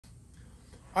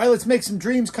All right, let's make some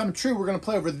dreams come true. We're going to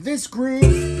play over this groove.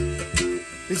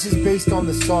 This is based on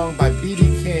the song by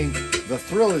B.B. King, The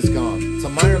Thrill Is Gone. It's a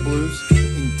minor blues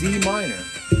in D minor.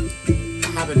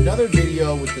 I have another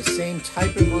video with the same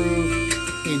type of groove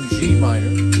in G minor.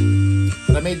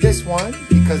 But I made this one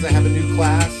because I have a new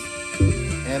class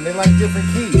and they like different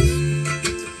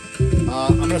keys.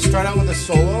 I'm going to start out with a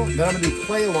solo, then I'm going to do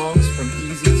play-alongs from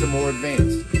easy to more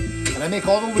advanced. And I make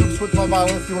all the loops with my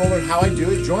violin. If you want to learn how I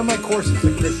do it, join my courses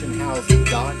at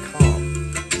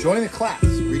christianhouse.com. Join the class.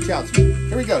 Reach out to me.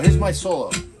 Here we go. Here's my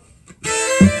solo.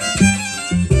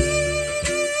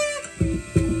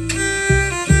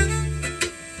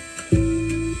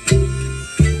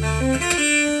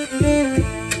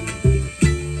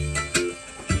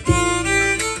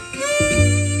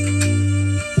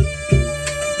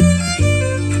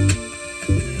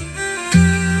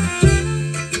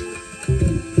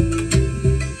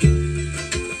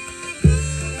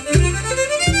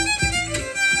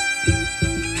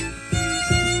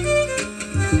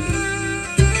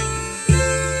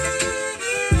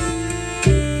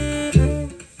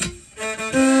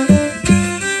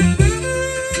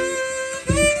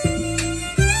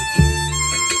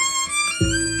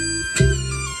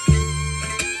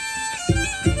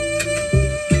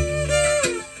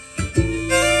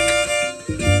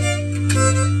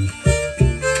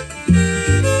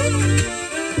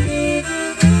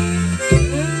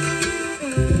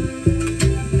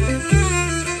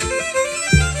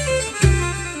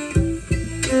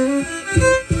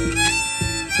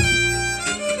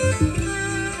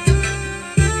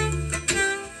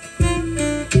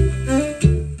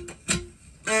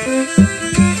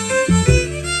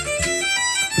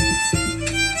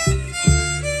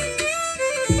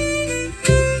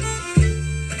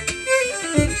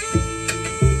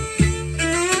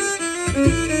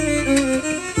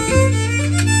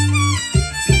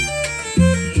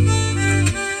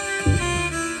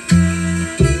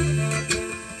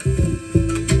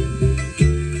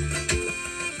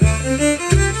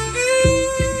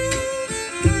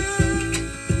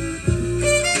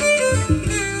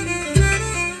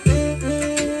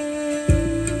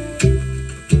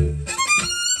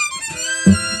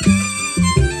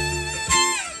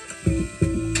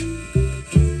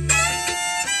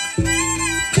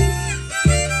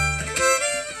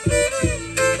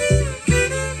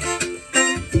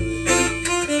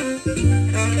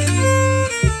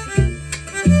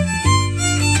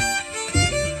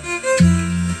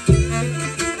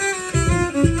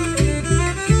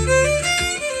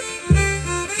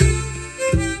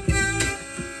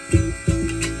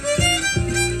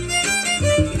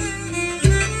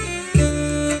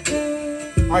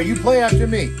 All right, you play after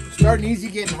me. Starting easy,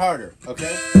 getting harder,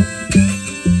 okay?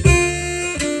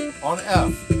 On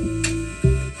F.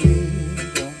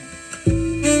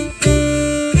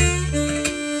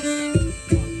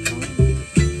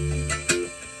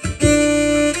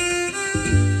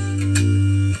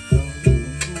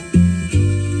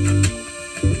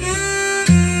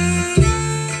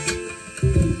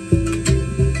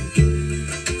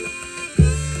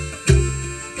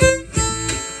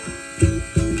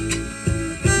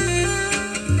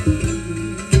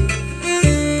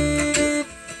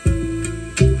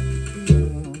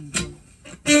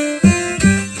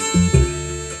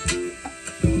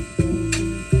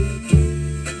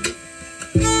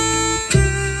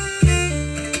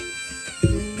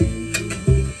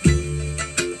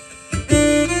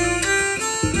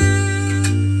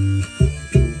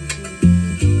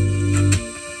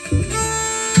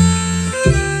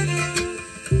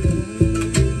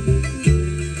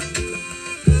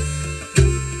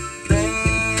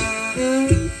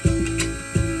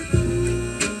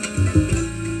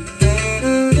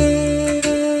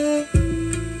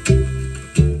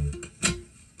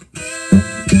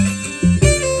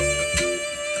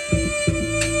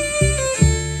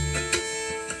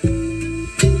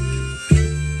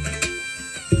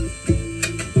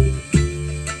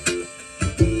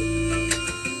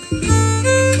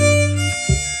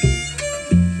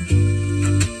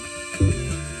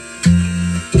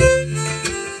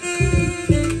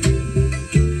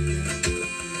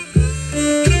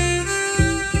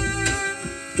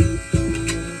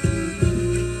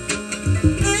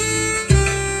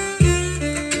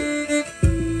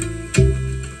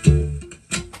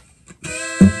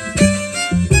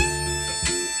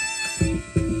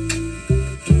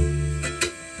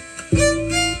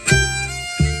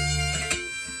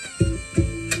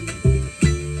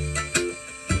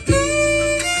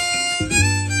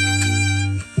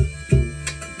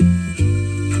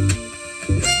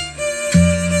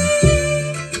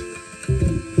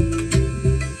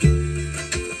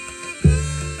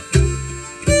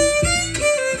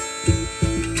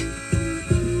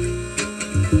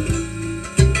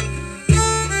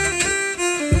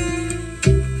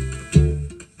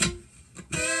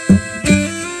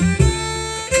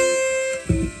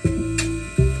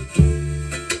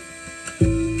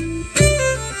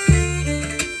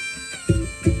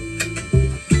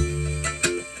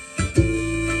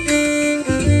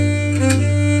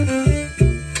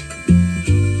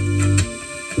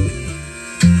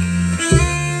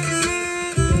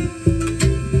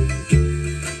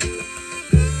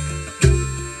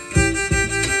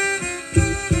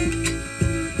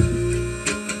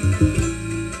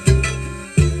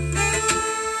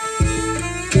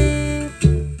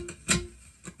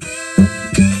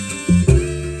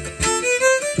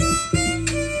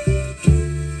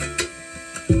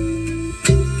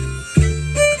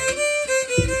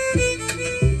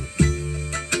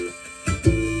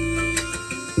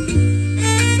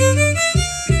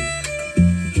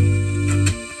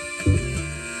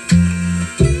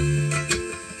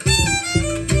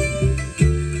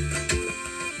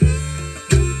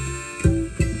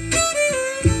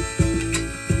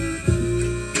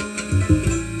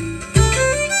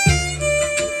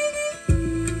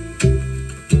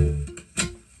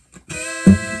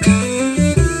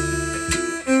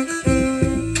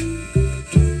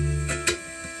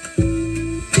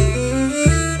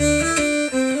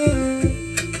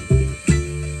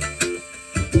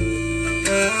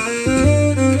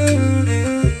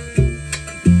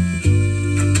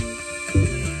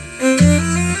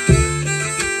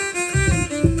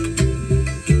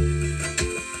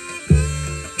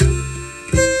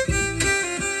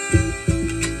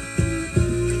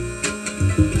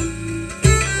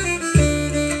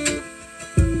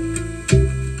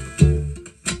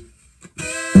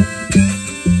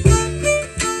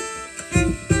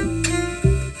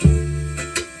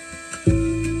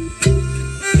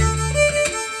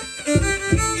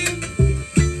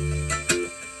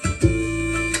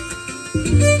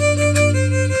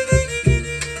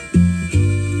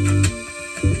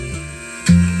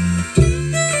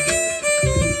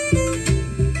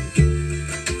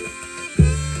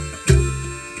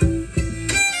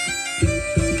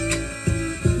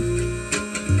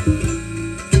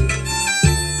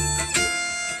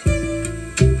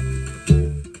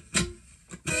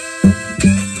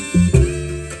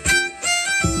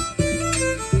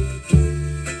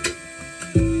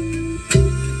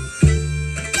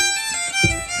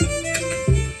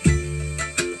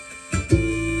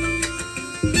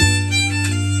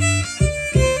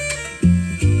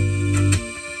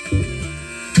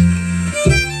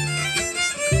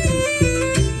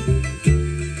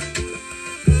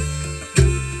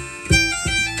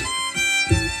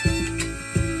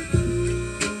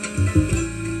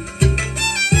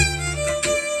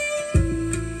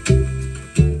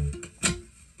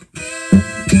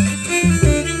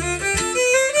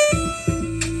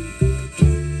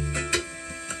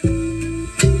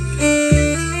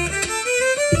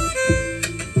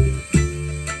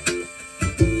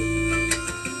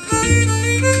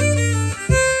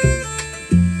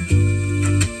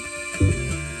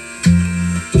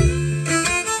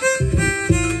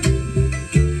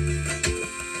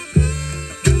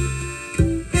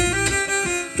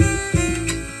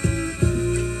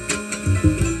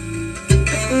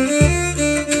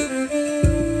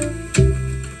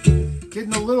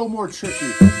 more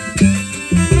tricky.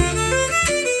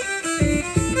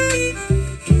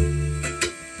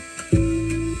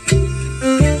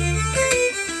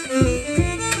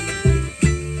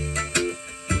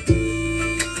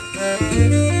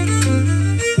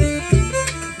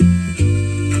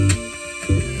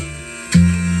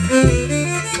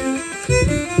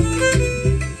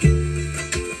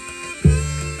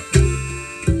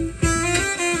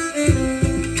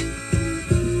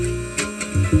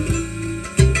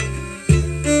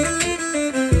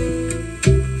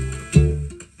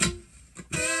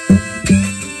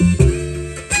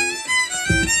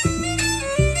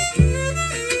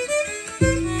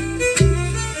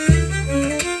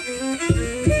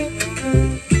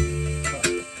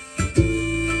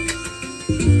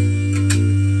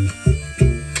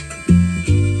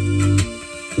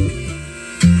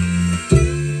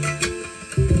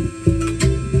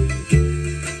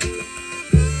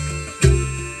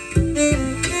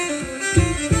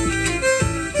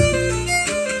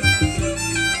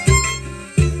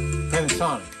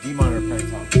 Pentatonic, D minor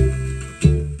pentatonic.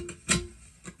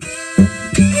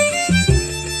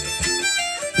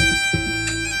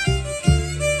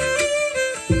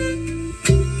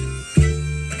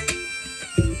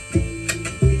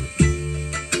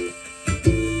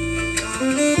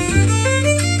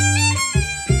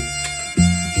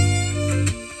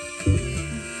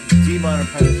 D minor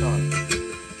pentatonic.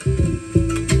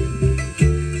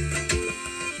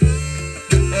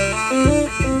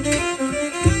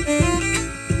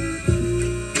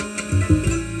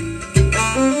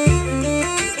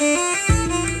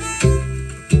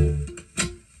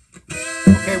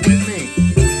 Okay, with me.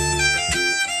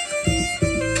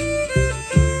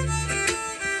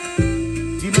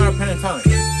 D minor pentatonic.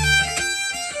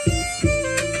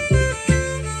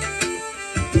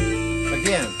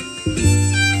 Again.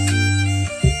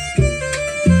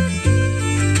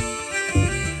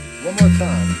 One more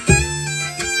time.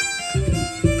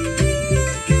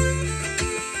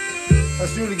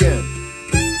 Let's do it again.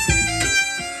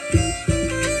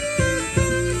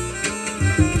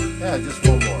 Yeah, just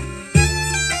one more.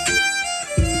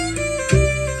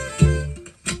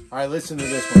 All right, listen to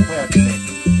this one. Play after me.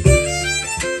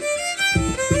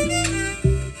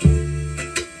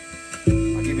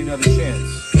 I'll give you another chance.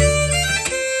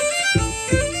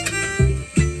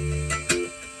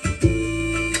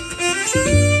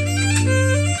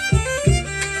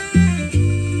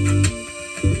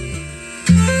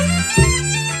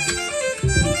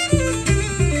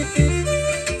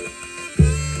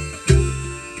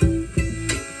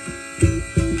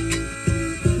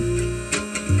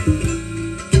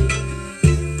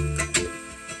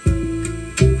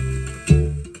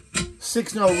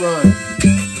 Six-note run.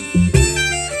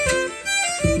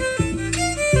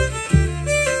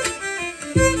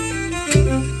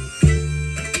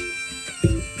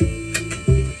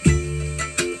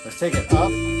 Let's take it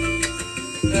up.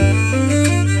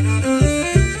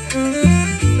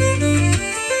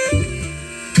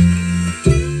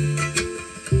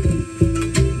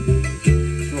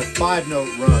 To a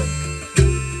five-note run.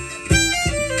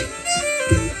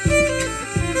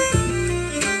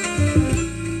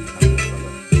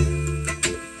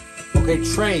 Okay,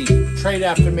 trade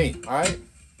after me, all right?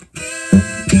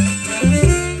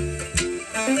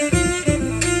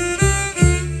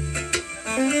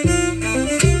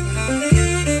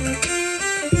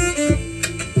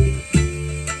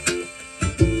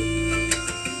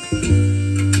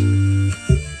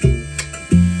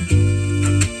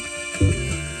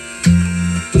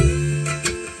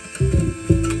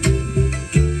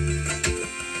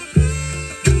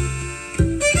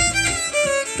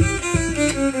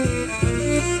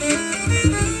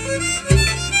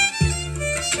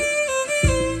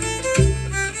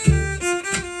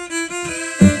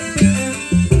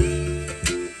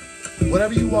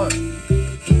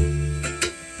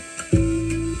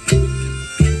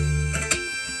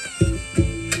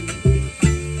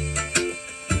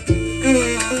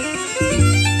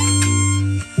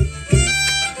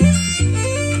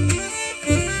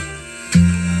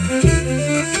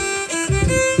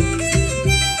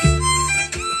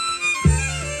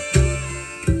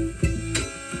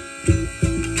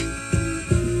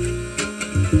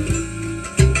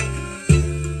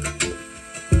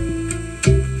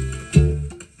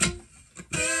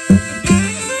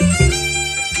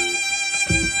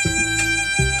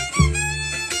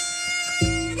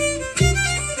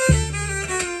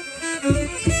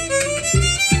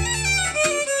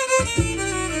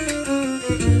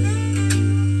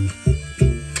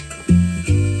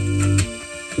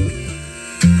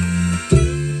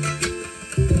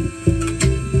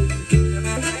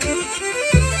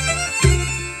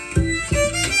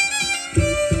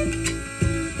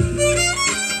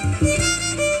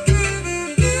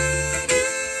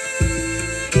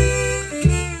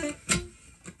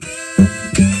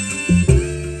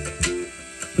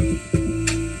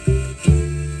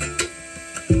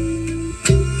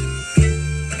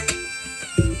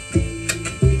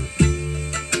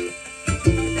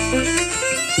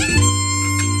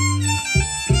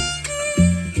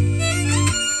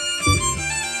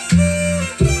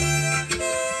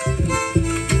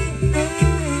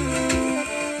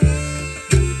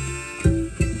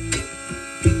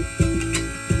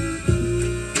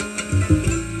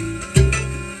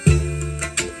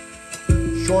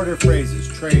 shorter phrases,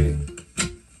 trading.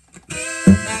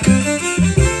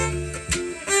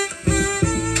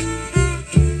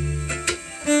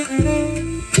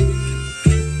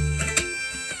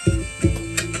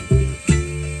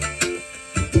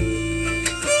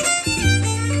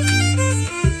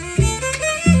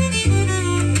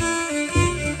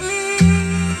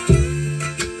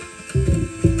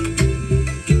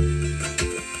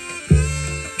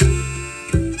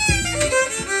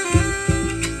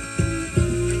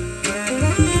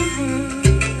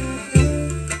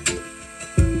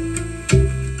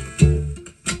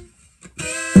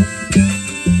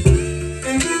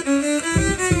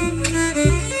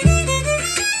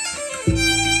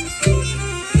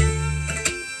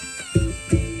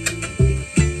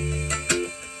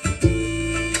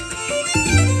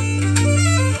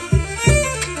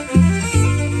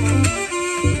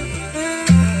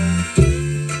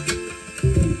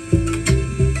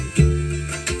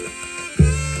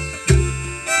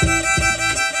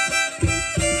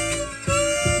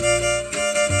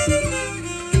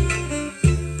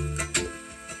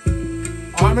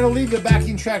 I'm going to leave the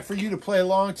backing track for you to play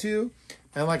along to.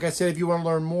 And like I said, if you want to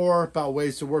learn more about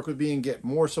ways to work with me and get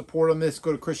more support on this,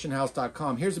 go to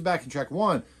christianhouse.com. Here's the backing track.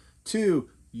 1, 2,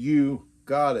 you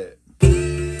got it.